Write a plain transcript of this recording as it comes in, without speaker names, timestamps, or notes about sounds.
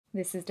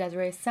This is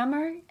Desiree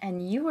Summer,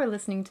 and you are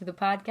listening to the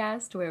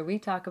podcast where we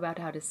talk about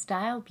how to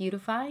style,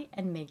 beautify,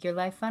 and make your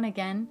life fun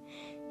again.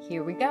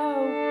 Here we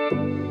go.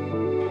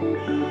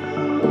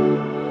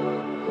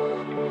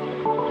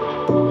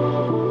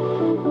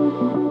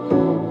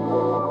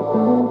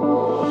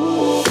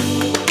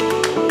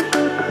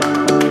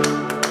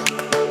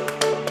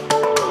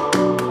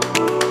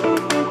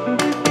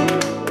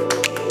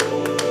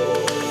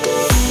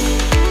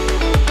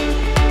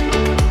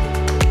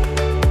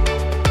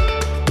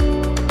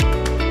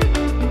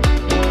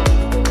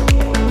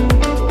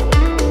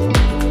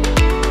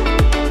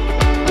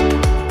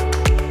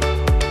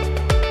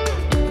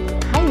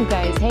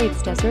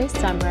 It's Desiree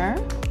Summer.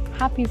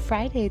 Happy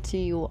Friday to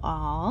you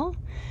all.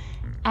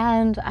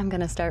 And I'm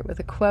going to start with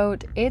a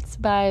quote. It's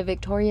by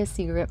Victoria's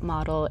Secret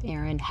model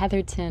Erin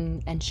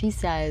Heatherton, and she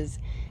says,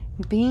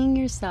 "Being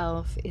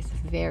yourself is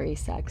very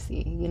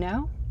sexy, you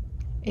know?"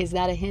 Is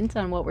that a hint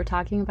on what we're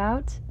talking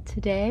about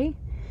today?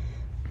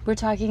 We're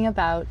talking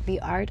about the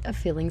art of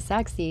feeling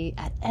sexy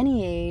at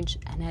any age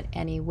and at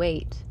any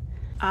weight.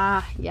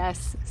 Ah,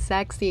 yes,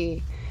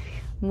 sexy.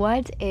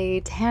 What a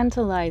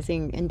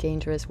tantalizing and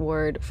dangerous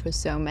word for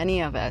so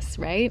many of us,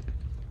 right?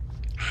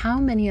 How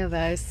many of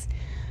us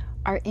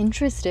are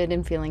interested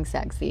in feeling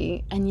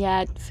sexy and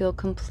yet feel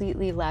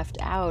completely left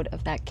out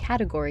of that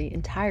category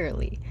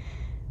entirely?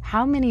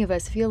 How many of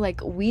us feel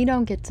like we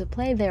don't get to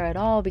play there at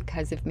all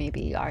because of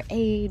maybe our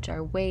age,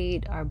 our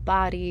weight, our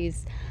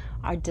bodies,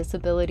 our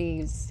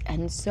disabilities,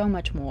 and so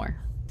much more?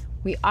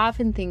 We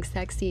often think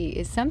sexy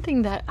is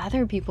something that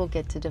other people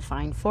get to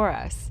define for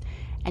us.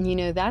 And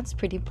that's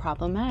pretty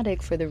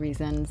problematic for the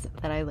reasons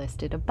that I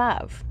listed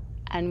above.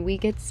 And we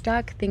get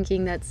stuck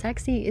thinking that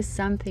sexy is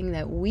something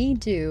that we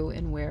do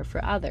and wear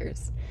for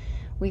others.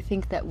 We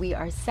think that we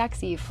are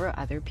sexy for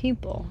other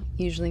people,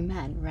 usually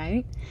men,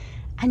 right?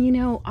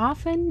 And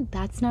often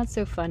that's not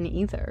so fun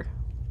either.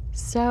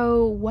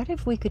 So what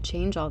if we could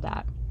change all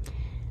that?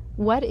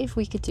 What if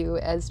we could do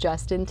as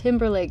Justin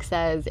Timberlake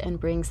says and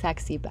bring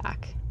sexy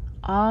back?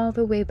 All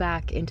the way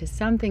back into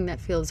something that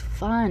feels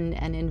fun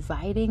and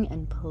inviting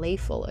and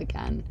playful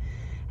again.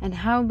 And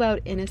how about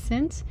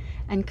innocent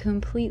and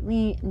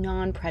completely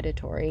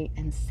non-predatory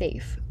and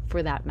safe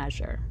for that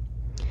measure?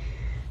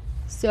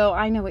 So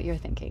I know what you're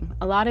thinking.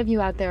 A lot of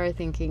you out there are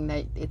thinking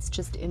that it's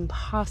just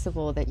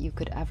impossible that you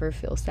could ever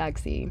feel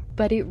sexy.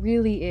 But it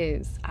really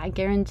is. I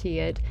guarantee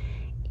it,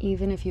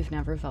 even if you've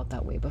never felt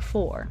that way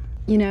before.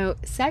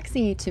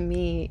 Sexy to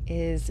me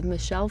is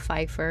Michelle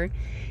Pfeiffer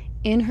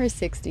in her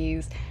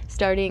 60s,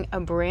 starting a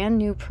brand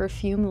new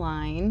perfume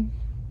line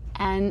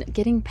and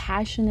getting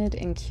passionate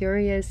and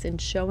curious and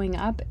showing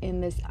up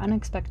in this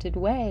unexpected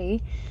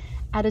way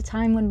at a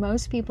time when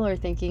most people are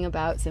thinking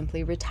about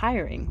simply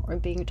retiring or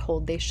being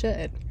told they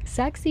should.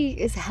 Sexy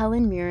is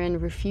Helen Mirren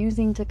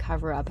refusing to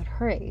cover up at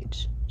her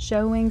age,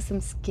 showing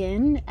some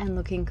skin and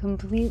looking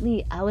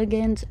completely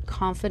elegant,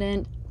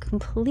 confident,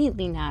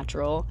 completely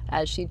natural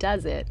as she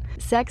does it.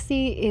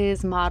 Sexy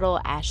is model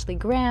Ashley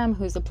Graham,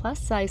 who's a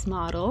plus-size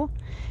model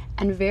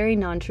and very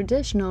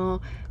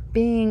non-traditional,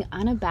 being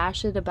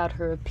unabashed about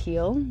her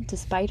appeal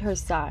despite her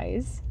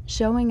size,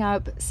 showing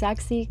up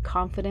sexy,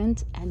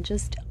 confident, and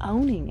just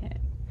owning it.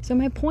 So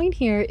my point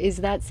here is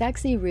that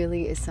sexy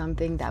really is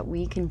something that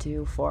we can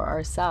do for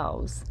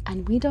ourselves,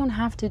 and we don't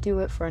have to do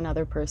it for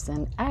another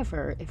person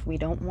ever if we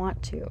don't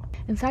want to.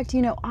 In fact,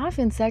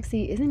 often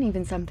sexy isn't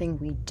even something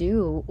we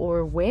do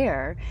or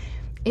wear.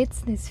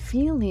 It's this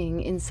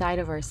feeling inside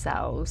of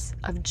ourselves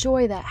of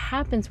joy that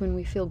happens when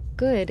we feel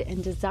good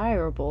and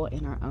desirable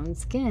in our own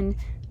skin,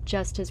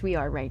 just as we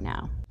are right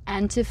now.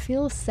 And to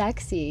feel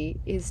sexy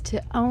is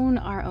to own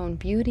our own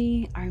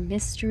beauty, our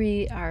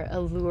mystery, our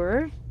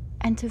allure,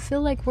 and to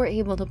feel like we're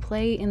able to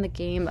play in the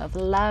game of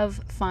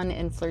love, fun,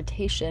 and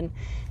flirtation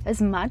as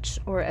much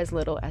or as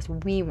little as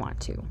we want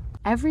to.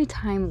 Every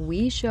time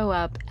we show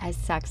up as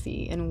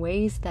sexy in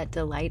ways that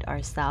delight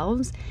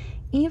ourselves,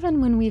 even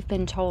when we've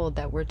been told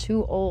that we're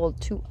too old,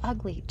 too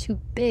ugly, too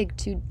big,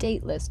 too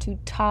dateless, too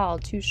tall,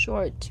 too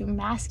short, too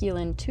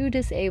masculine, too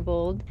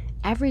disabled,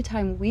 every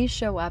time we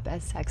show up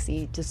as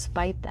sexy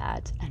despite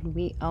that and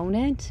we own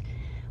it,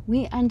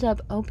 we end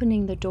up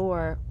opening the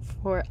door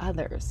for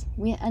others.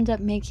 We end up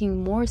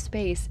making more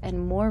space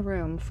and more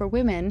room for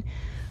women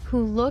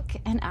who look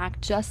and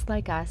act just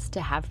like us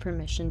to have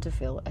permission to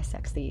feel as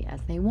sexy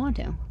as they want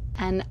to.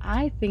 And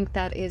I think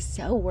that is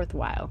so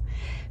worthwhile.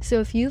 So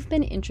if you've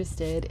been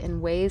interested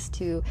in ways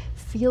to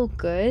feel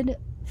good,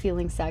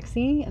 feeling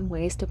sexy, and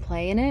ways to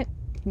play in it,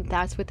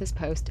 that's what this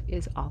post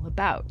is all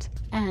about.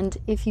 And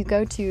if you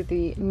go to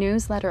the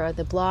newsletter or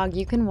the blog,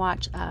 you can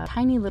watch a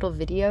tiny little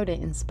video to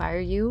inspire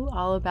you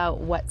all about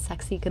what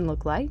sexy can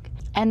look like.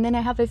 And then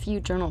I have a few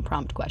journal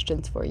prompt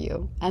questions for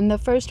you. And the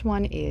first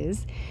one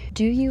is,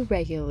 do you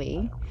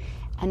regularly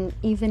and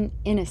even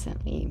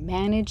innocently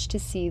manage to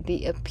see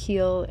the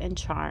appeal and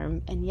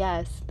charm and,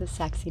 yes, the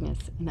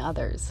sexiness in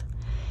others?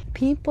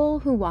 People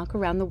who walk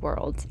around the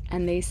world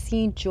and they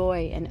see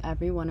joy in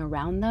everyone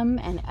around them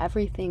and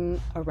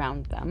everything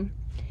around them,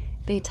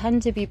 they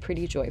tend to be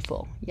pretty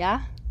joyful,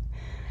 yeah?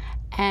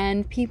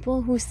 And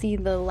people who see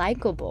the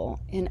likable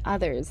in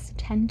others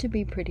tend to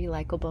be pretty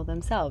likable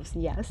themselves,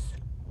 yes?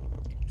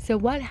 So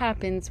what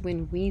happens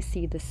when we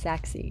see the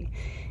sexy,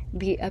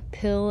 the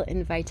appeal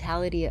and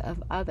vitality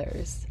of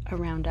others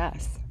around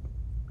us?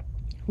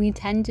 We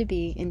tend to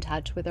be in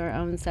touch with our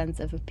own sense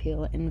of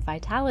appeal and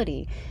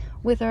vitality,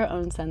 with our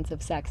own sense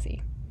of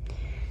sexy.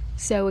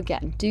 So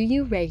again, do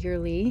you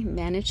regularly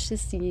manage to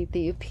see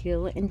the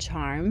appeal and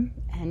charm,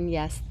 and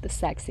yes, the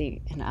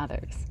sexy in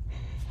others?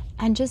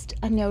 And just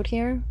a note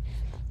here,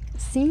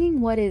 seeing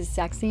what is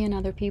sexy in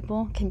other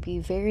people can be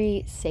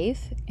very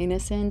safe,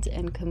 innocent,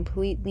 and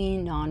completely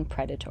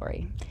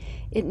non-predatory.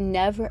 It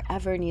never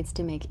ever needs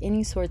to make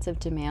any sorts of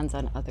demands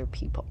on other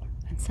people.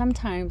 And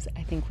sometimes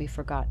I think we've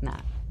forgotten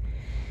that.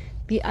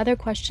 The other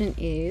question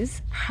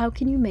is, how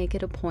can you make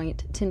it a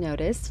point to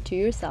notice to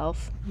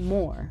yourself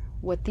more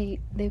what the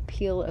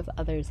appeal of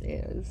others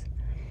is?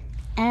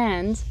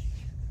 And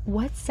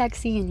what's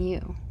sexy in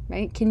you,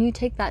 right? Can you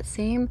take that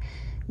same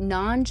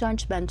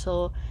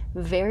non-judgmental,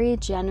 very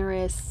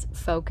generous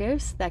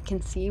focus that can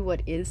see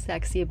what is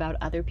sexy about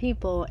other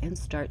people and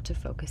start to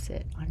focus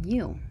it on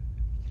you?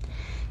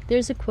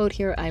 There's a quote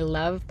here I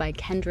love by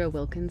Kendra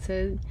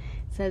Wilkinson.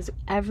 It says,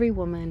 "Every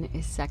woman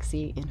is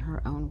sexy in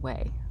her own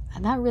way."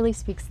 And that really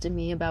speaks to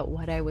me about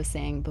what I was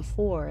saying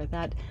before,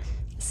 that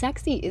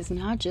sexy is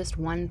not just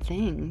one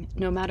thing,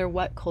 no matter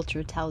what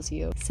culture tells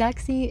you.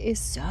 Sexy is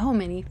so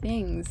many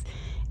things.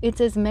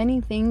 It's as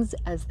many things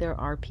as there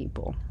are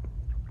people.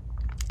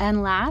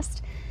 And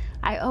last,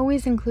 I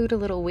always include a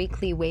little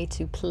weekly way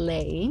to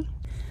play.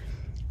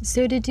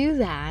 So to do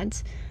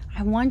that,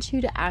 I want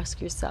you to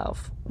ask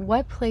yourself,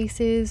 what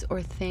places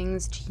or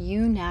things do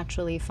you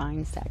naturally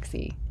find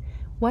sexy?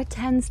 What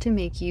tends to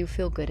make you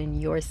feel good in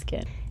your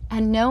skin?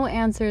 And no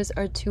answers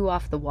are too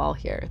off the wall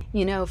here.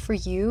 You know, for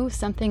you,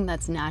 something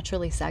that's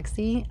naturally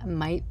sexy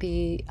might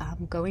be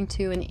going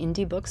to an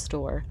indie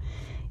bookstore.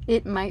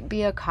 It might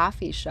be a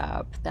coffee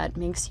shop that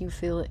makes you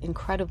feel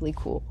incredibly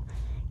cool.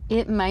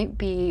 It might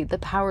be the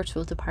power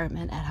tool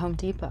department at Home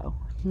Depot.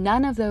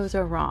 None of those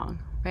are wrong,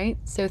 right?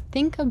 So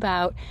think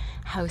about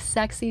how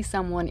sexy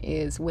someone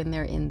is when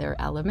they're in their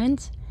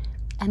element,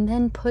 and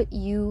then put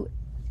you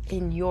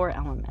in your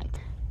element.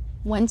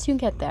 Once you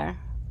get there,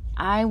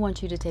 I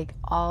want you to take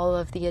all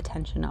of the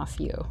attention off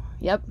you.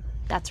 Yep,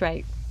 that's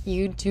right.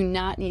 You do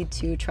not need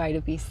to try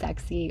to be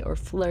sexy or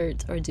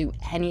flirt or do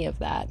any of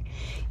that.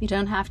 You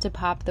don't have to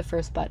pop the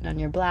first button on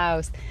your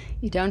blouse.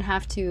 You don't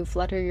have to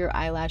flutter your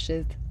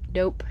eyelashes.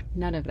 Nope,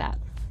 none of that.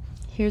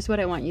 Here's what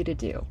I want you to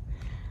do.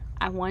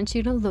 I want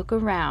you to look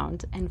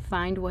around and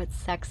find what's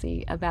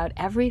sexy about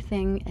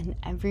everything and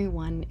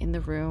everyone in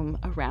the room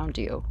around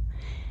you.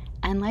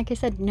 And like I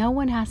said, no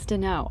one has to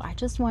know. I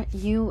just want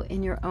you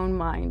in your own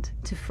mind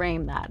to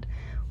frame that.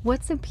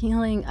 What's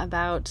appealing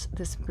about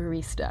this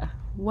barista?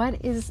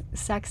 What is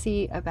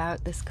sexy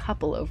about this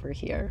couple over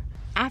here?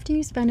 After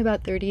you spend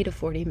about 30 to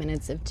 40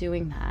 minutes of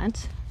doing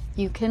that,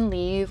 you can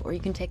leave or you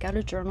can take out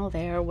a journal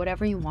there,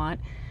 whatever you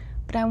want.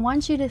 But I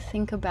want you to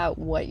think about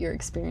what your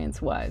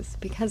experience was,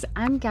 because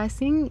I'm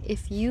guessing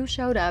if you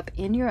showed up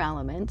in your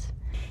element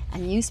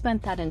and you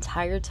spent that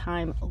entire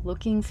time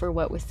looking for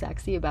what was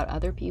sexy about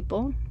other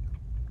people,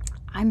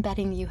 I'm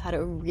betting you had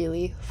a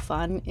really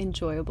fun,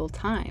 enjoyable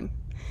time.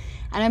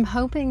 And I'm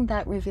hoping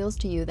that reveals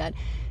to you that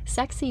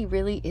sexy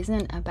really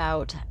isn't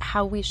about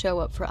how we show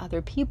up for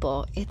other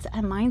people. It's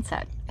a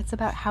mindset. It's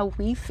about how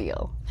we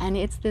feel. And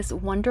it's this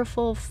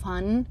wonderful,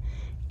 fun,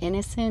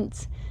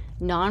 innocent,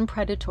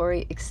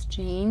 non-predatory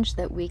exchange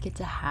that we get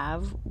to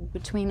have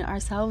between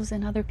ourselves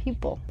and other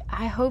people.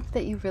 I hope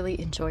that you really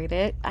enjoyed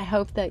it. I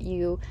hope that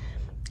you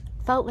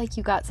felt like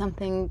you got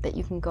something that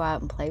you can go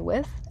out and play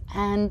with.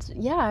 And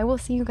yeah, I will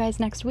see you guys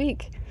next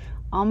week.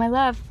 All my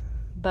love.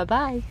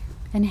 Bye-bye.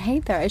 And hey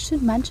there, I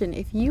should mention,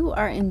 if you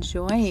are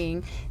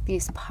enjoying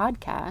these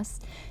podcasts,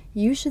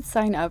 you should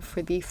sign up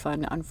for the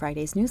Fun on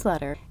Fridays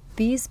newsletter.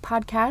 These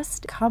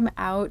podcasts come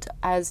out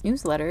as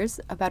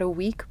newsletters about a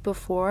week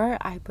before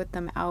I put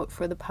them out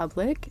for the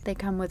public. They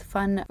come with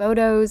fun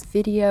photos,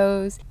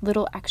 videos,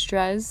 little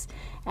extras,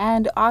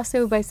 and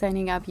also by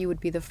signing up, you would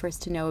be the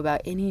first to know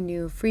about any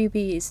new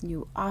freebies,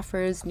 new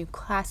offers, new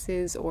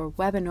classes, or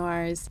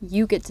webinars.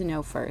 You get to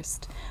know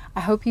first.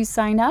 I hope you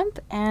sign up,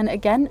 and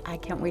again, I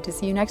can't wait to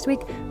see you next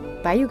week.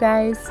 Bye, you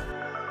guys.